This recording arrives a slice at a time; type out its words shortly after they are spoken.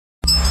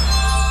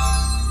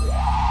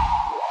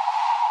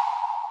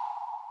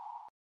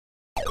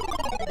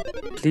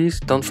Please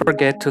don't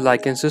forget to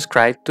like and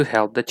subscribe to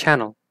help the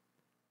channel.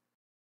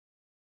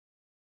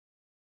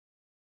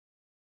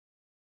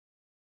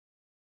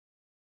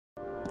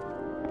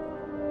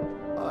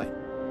 Hi.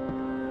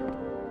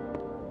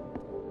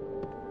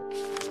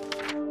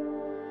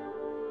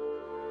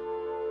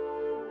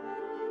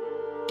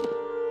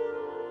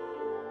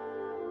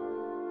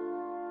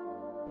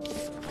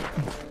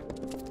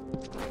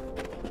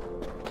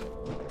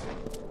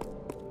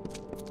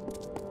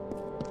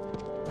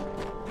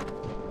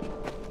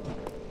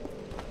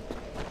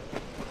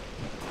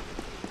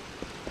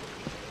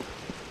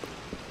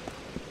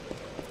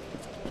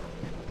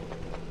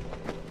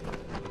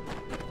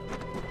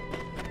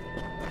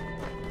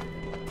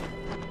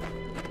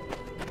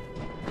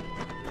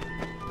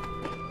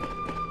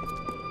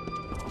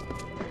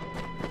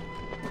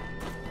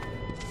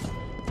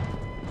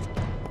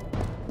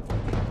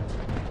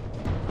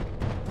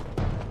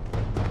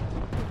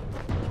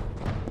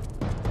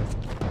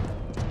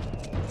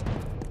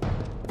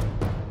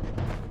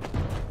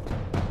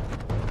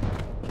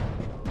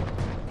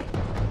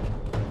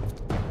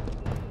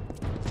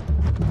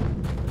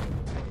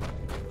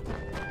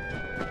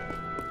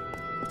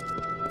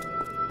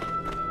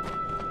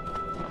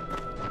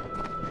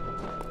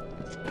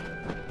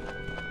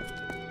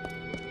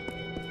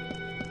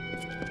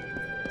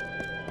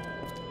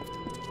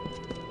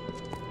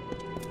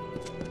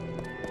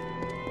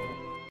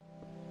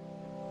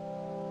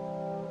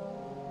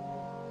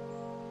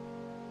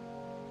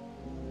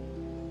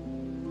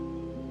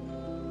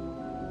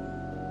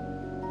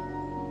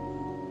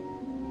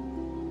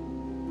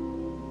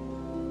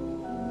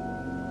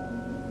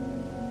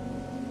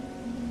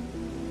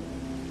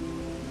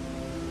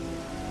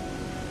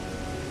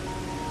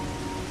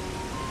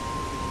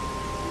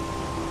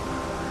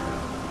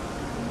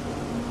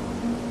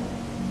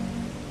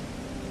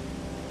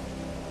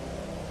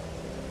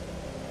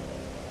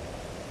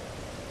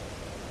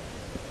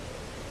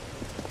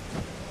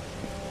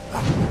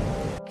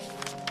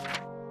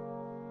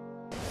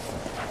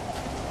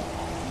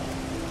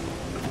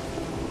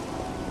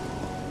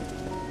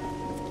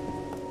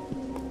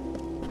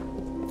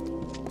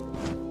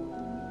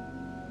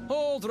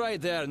 Hold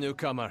right there,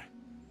 newcomer.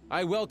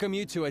 I welcome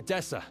you to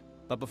Edessa,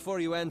 but before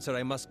you enter,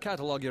 I must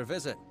catalogue your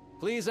visit.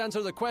 Please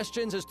answer the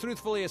questions as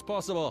truthfully as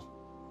possible.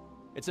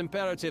 It's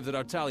imperative that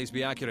our tallies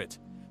be accurate.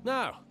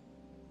 Now,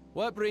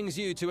 what brings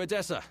you to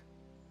Edessa?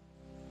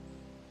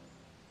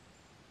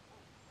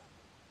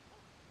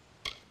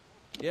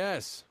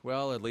 Yes,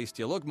 well, at least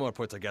you look more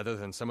put together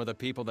than some of the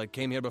people that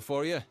came here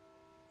before you.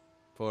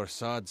 Poor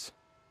sods.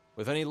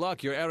 With any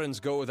luck, your errands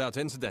go without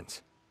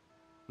incident.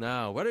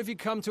 Now, where have you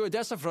come to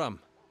Edessa from?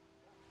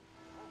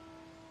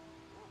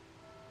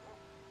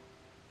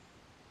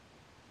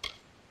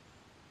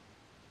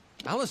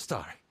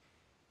 Alistar?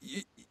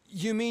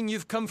 You mean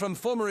you've come from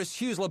Fomerus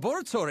Hugh's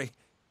laboratory?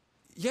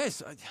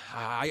 Yes,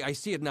 I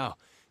see it now.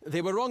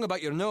 They were wrong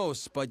about your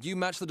nose, but you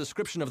match the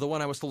description of the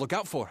one I was to look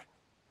out for.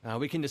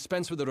 We can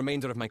dispense with the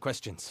remainder of my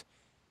questions.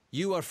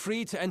 You are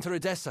free to enter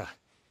Edessa.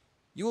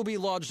 You will be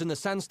lodged in the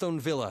Sandstone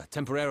Villa,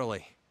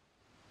 temporarily.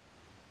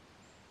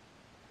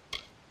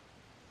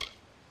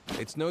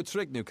 It's no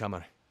trick,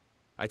 newcomer.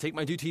 I take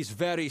my duties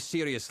very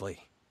seriously.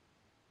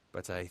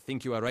 But I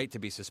think you are right to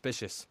be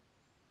suspicious.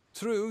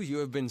 True, you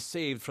have been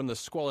saved from the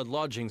squalid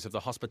lodgings of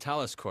the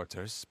Hospitalis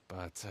quarters,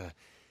 but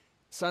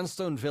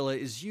Sandstone Villa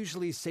is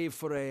usually saved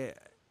for a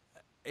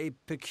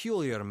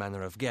peculiar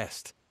manner of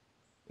guest.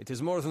 It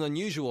is more than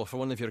unusual for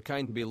one of your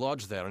kind to be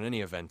lodged there in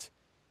any event.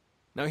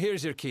 Now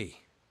here's your key.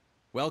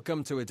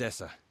 Welcome to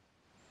Edessa.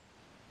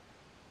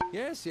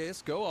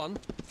 Yes, go on.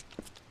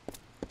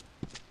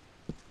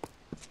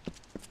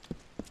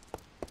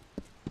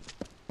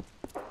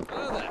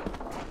 Hello there.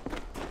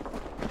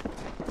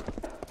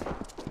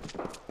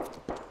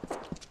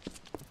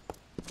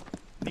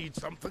 Need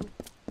something?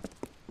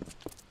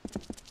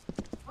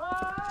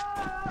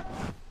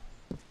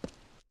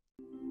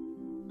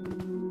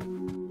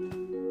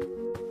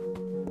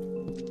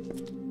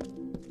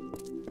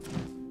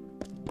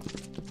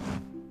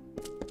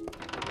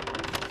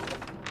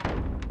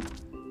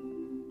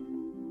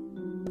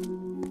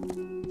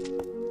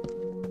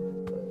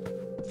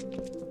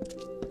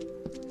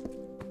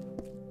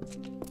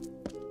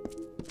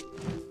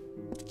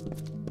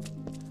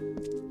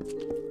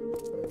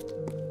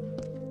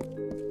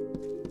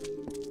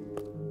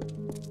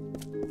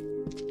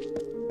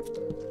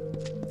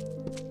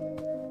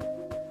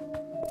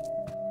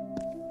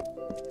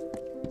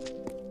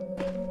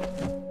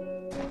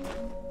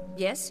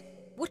 Yes?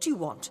 What do you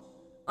want?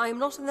 I am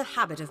not in the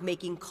habit of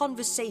making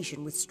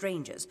conversation with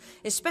strangers,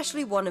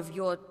 especially one of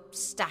your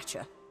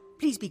stature.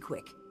 Please be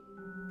quick.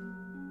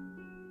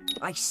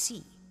 I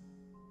see.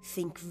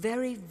 Think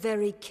very,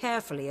 very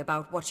carefully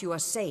about what you are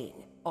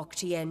saying.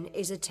 Octien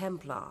is a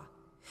Templar.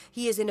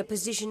 He is in a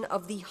position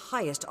of the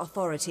highest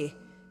authority.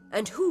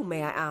 And who,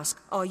 may I ask,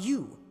 are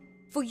you?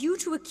 For you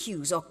to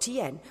accuse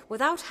Octien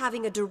without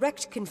having a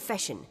direct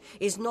confession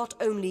is not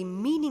only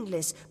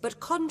meaningless,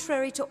 but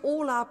contrary to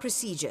all our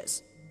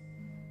procedures.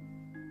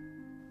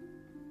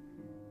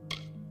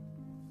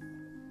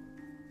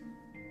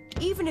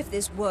 Even if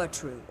this were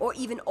true, or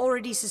even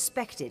already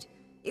suspected,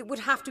 it would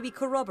have to be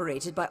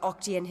corroborated by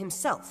Octien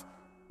himself.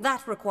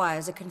 That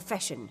requires a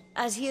confession.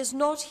 As he is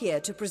not here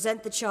to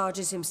present the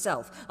charges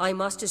himself, I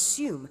must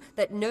assume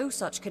that no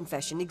such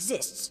confession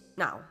exists.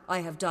 Now, I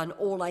have done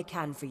all I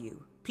can for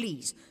you.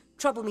 Please,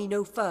 trouble me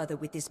no further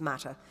with this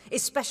matter,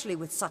 especially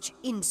with such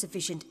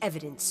insufficient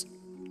evidence.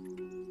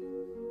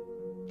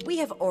 We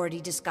have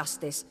already discussed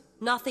this.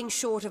 Nothing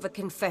short of a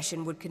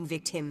confession would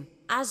convict him.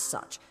 As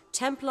such,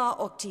 Templar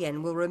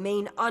Octien will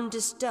remain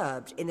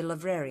undisturbed in the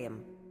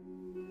librarium.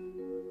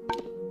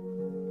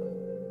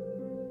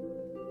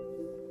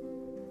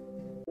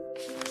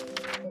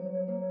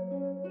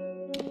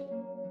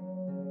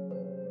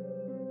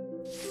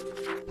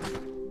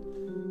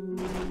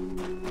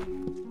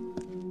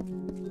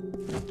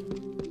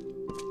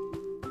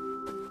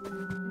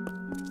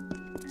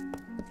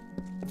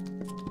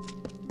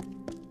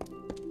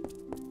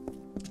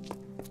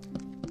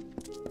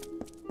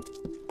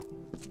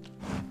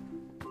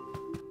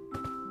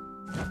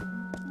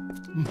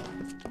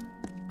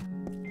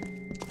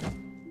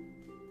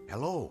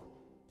 Hello.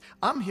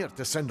 I'm here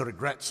to send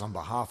regrets on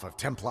behalf of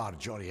Templar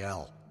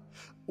Joriel.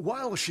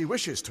 While she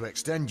wishes to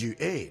extend you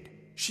aid,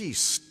 she's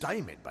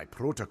stymied by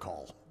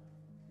protocol.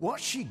 What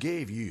she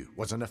gave you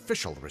was an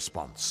official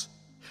response.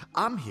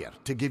 I'm here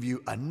to give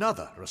you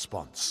another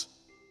response.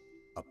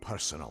 A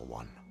personal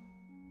one.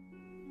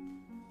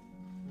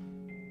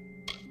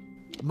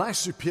 My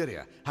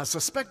superior has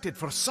suspected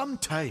for some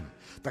time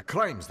the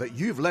crimes that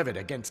you've levied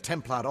against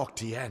Templar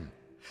Octien.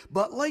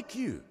 But like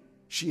you,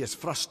 she is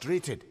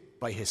frustrated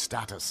by his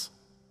status.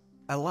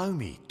 Allow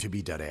me to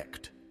be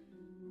direct.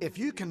 If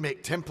you can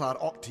make Templar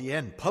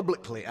Octien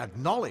publicly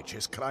acknowledge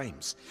his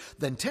crimes,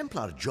 then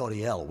Templar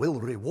Joriel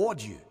will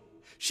reward you.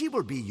 She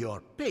will be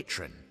your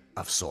patron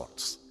of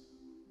sorts.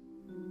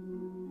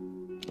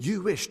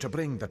 You wish to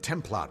bring the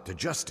Templar to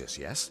justice,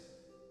 yes?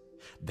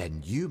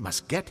 Then you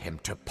must get him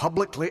to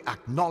publicly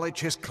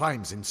acknowledge his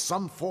crimes in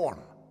some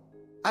form.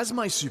 As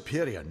my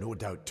superior no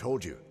doubt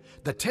told you,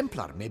 the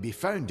Templar may be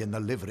found in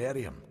the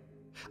librarium.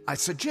 I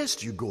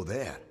suggest you go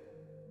there.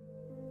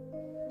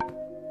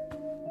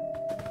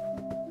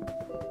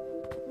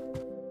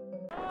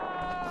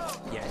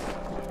 Yes.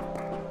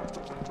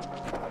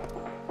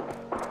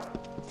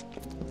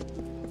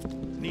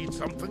 Need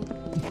something?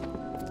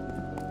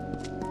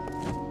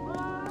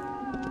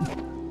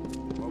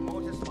 Well,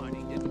 Mortis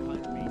Mining didn't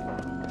hire me.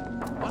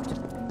 What?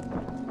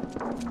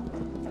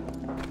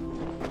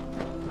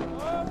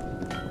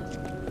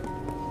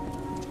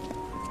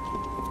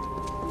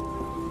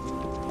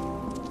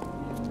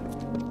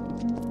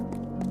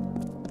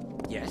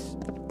 Yes.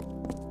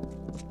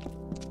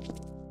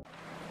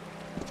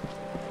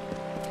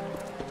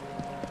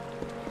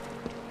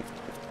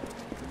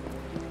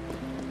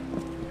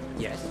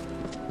 Yes.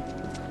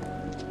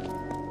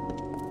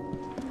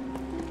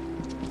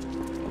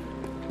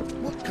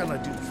 What can I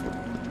do for you?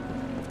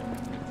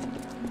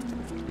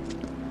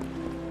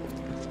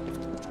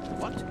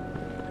 What?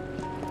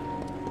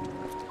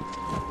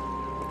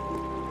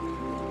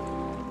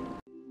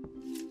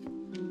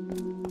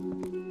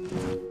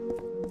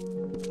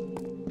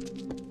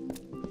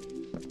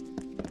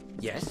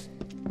 Yes.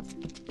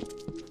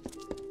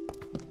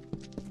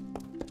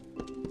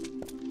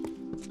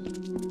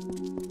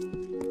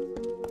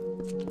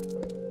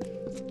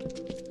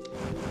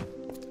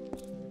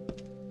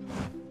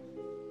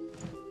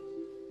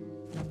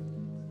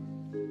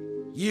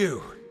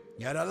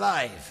 You're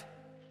alive.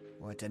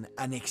 What an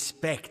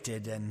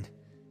unexpected and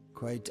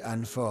quite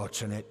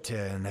unfortunate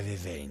turn of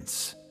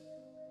events.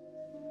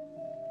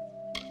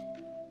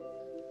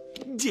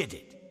 Did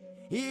it?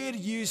 Here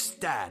you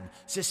stand,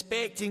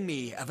 suspecting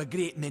me of a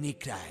great many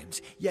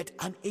crimes, yet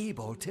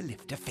unable to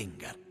lift a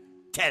finger.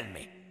 Tell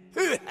me,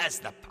 who has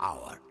the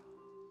power?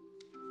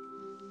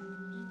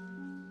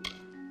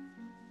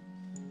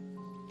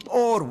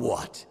 Or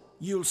what?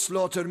 You'll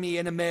slaughter me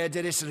in a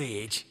murderous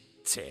rage?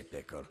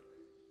 Typical.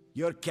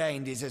 Your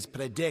kind is as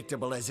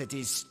predictable as it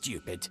is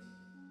stupid.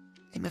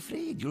 I'm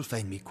afraid you'll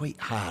find me quite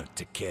hard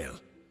to kill.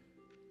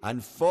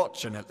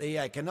 Unfortunately,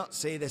 I cannot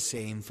say the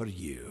same for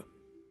you.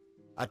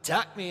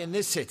 Attack me in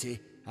this city,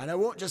 and I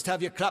won't just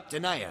have you clapped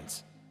in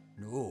irons.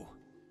 No,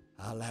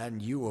 I'll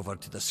hand you over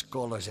to the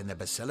scholars in the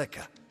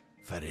Basilica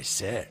for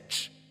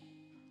research.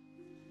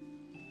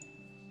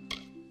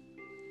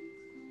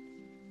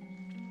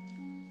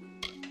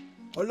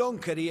 A long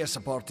career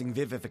supporting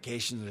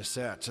vivification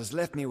research has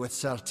left me with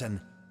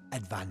certain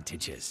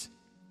advantages.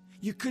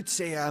 You could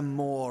say I'm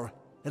more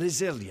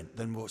resilient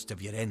than most of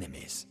your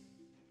enemies.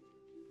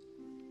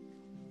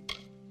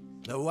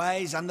 The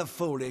wise and the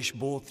foolish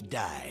both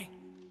die.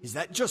 Is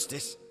that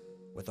justice?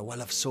 With the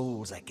will of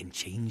souls, I can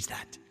change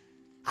that.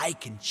 I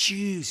can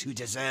choose who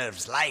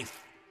deserves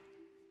life.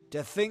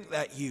 To think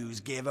that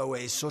yous gave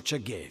away such a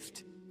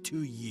gift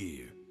to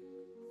you.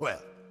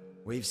 Well,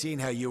 we've seen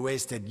how you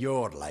wasted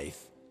your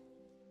life.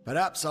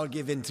 Perhaps I'll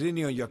give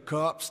Intrinio your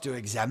corpse to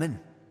examine.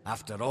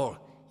 After all,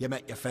 you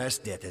met your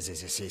first death as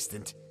his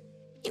assistant.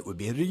 It would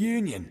be a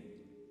reunion.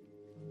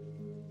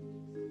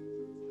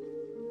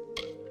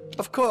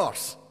 Of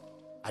course,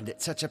 and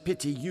it's such a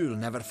pity you'll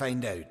never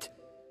find out.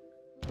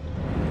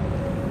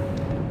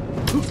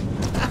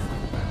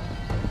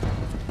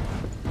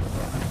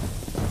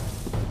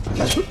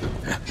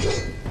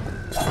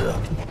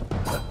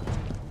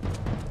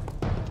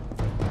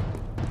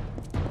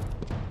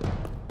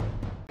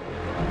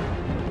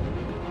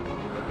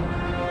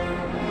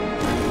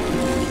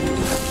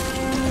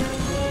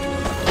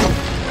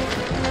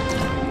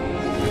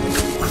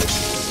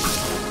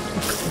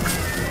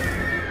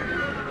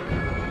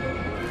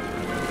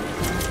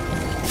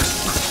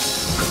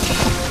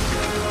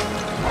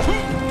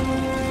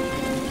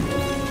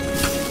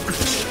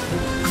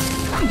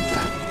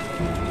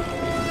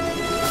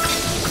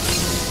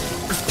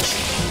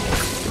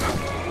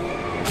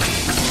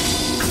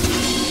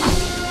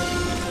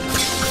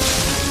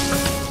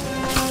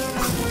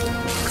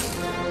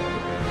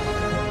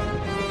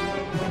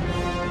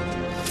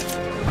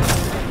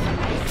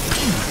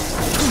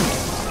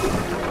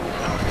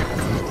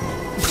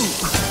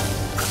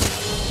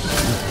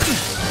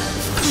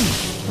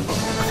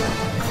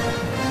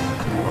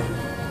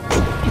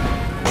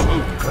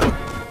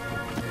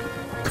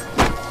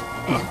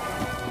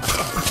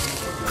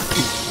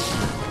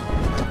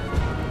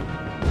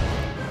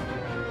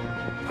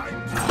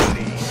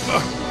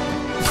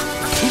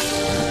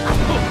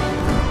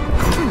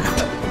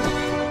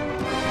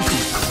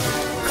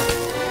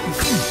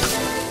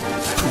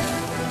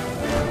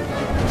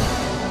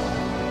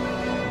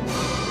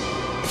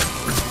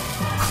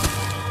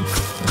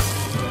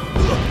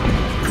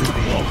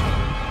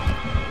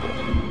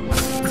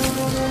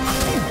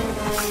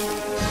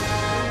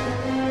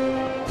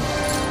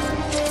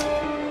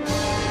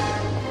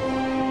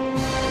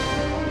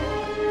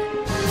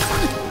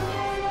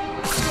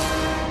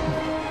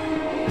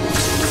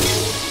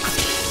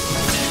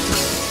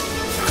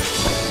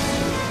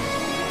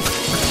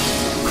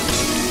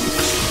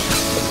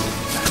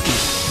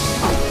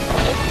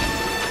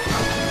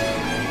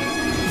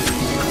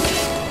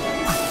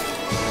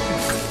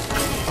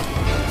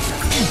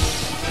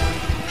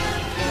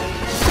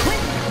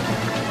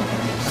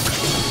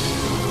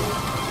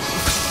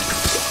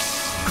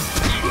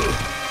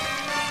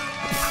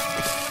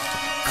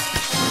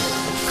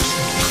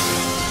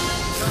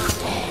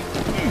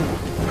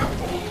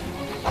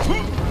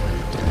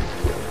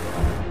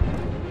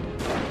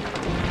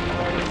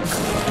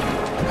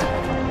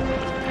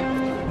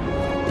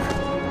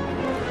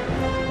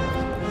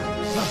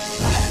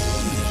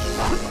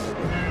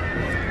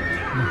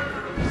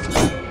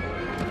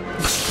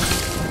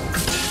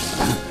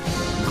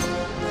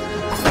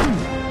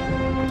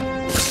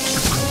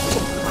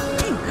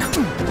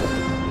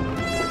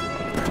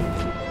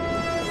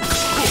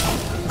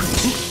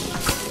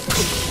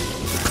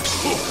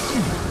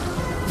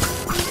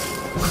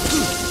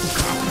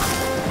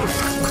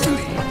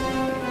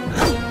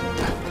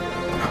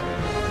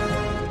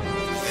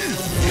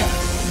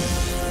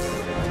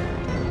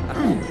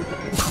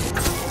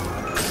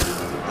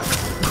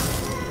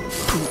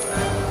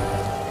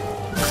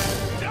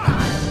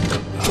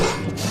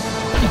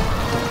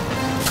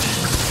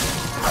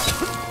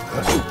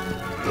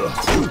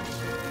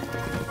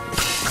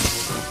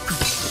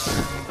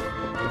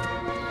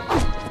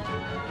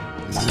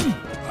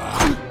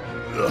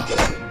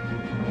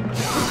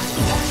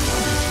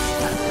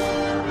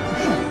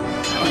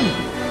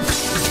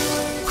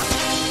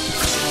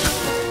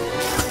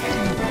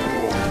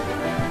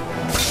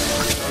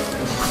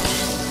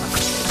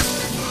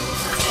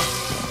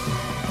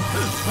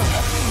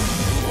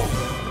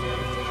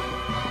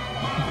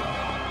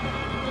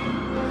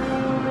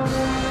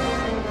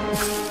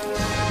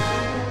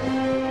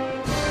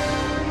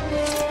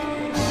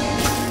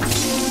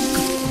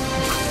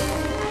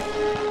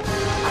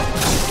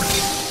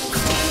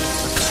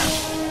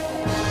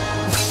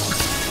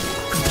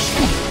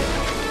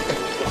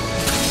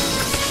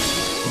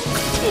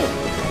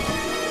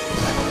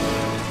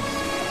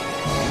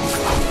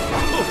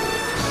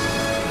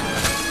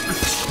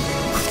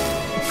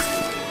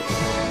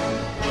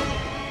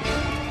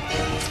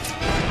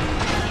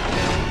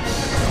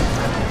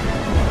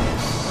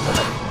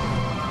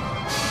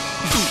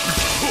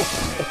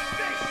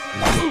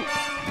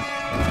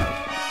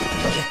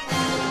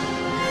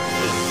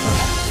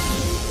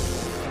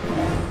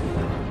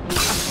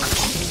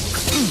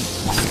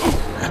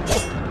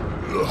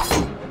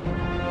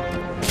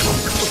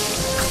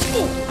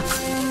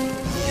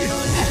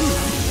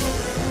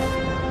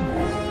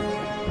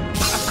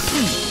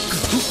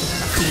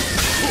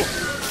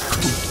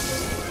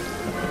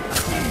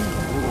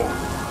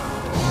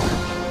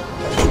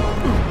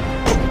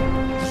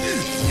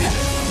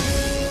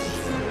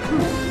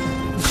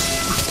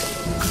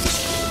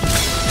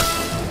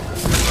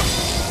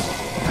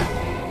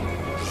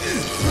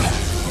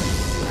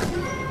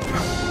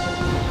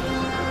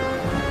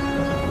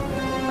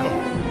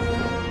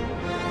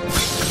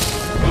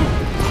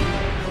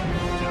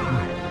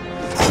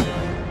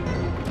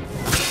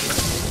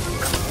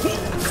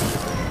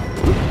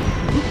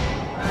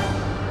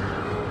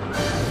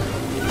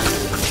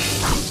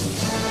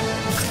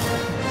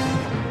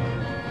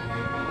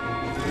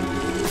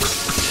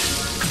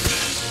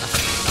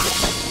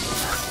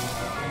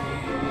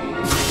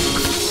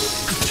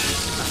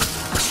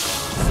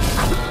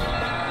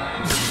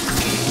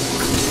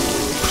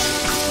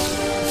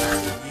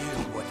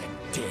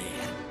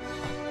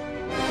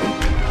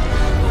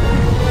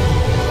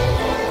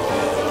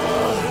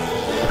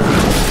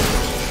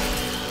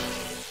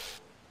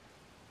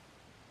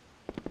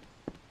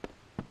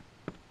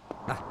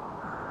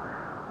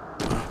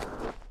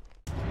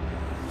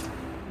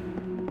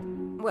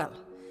 Well,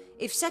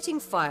 if setting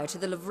fire to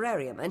the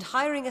livrarium and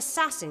hiring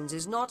assassins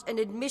is not an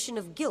admission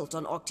of guilt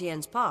on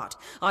Octien's part,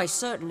 I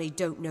certainly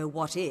don't know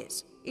what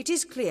is. It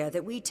is clear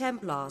that we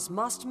Templars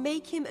must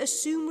make him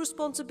assume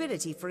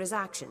responsibility for his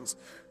actions,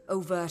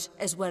 overt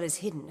as well as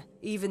hidden.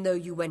 Even though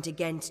you went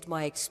against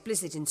my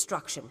explicit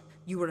instruction,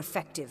 you were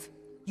effective.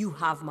 You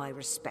have my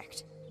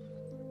respect.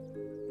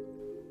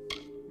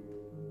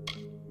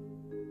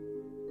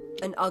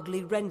 An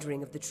ugly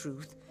rendering of the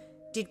truth.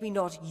 Did we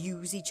not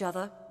use each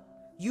other?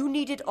 You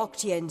needed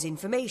Octien's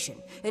information,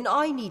 and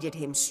I needed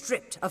him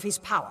stripped of his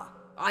power.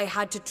 I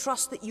had to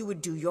trust that you would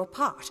do your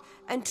part,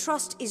 and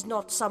trust is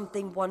not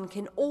something one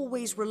can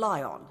always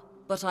rely on.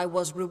 But I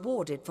was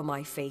rewarded for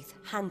my faith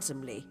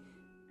handsomely.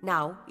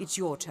 Now it's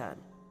your turn.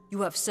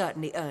 You have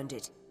certainly earned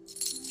it.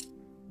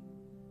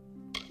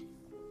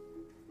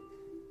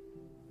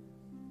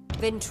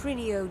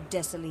 Ventrinio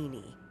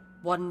Desalini.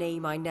 One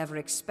name I never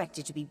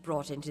expected to be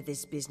brought into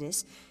this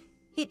business.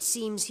 It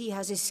seems he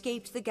has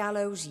escaped the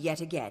gallows yet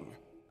again.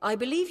 I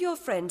believe your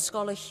friend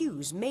Scholar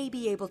Hughes may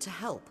be able to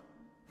help.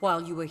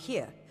 While you were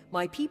here,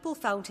 my people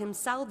found him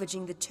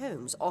salvaging the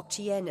tomes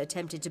Octien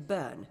attempted to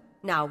burn.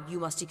 Now, you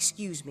must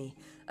excuse me.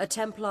 A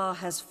Templar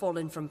has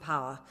fallen from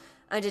power,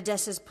 and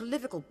Edessa's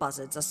political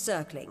buzzards are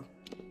circling.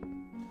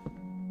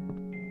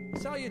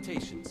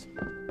 Salutations.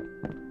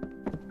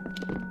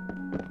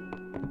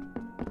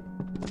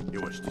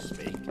 You wish to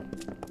speak?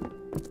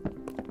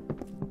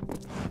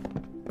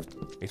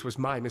 It was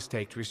my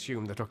mistake to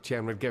assume that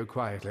Octien would go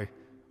quietly,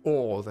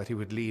 or that he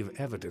would leave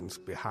evidence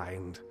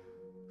behind.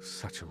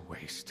 Such a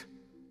waste.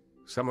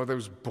 Some of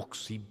those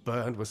books he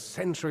burned were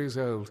centuries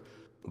old,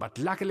 but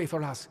luckily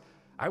for us,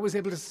 I was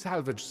able to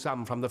salvage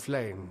some from the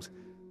flames.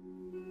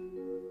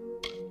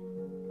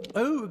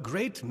 Oh, a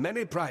great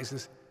many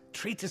prizes.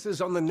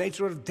 Treatises on the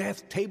nature of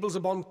death, tables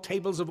upon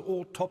tables of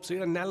autopsy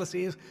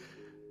analyses,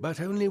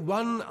 but only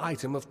one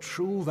item of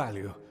true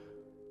value.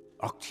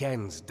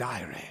 Octien's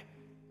diary.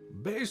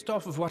 Based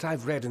off of what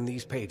I've read in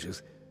these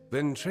pages,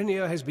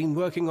 Ventrinio has been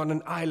working on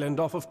an island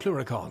off of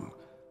Cluricon.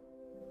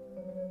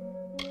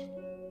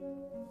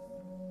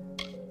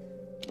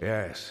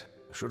 Yes,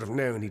 I should have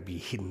known he'd be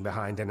hidden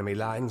behind enemy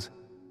lines.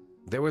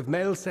 Though with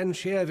Mel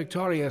Senshir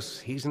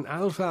victorious, he's in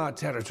Alpha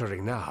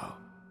territory now.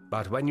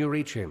 But when you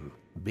reach him,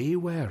 be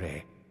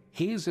wary.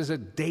 His is a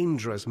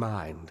dangerous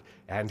mind,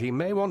 and he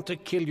may want to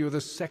kill you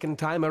the second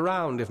time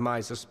around if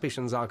my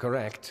suspicions are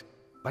correct.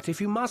 But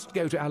if you must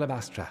go to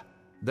Alabastra,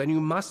 then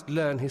you must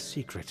learn his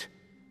secret.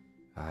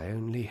 I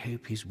only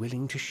hope he's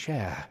willing to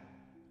share.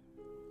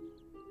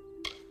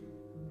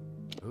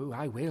 Oh,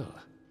 I will.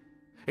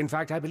 In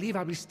fact, I believe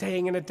I'll be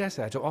staying in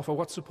Edessa to offer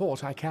what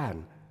support I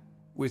can.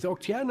 With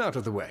Octien out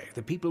of the way,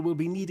 the people will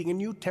be needing a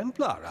new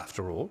Templar,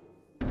 after all.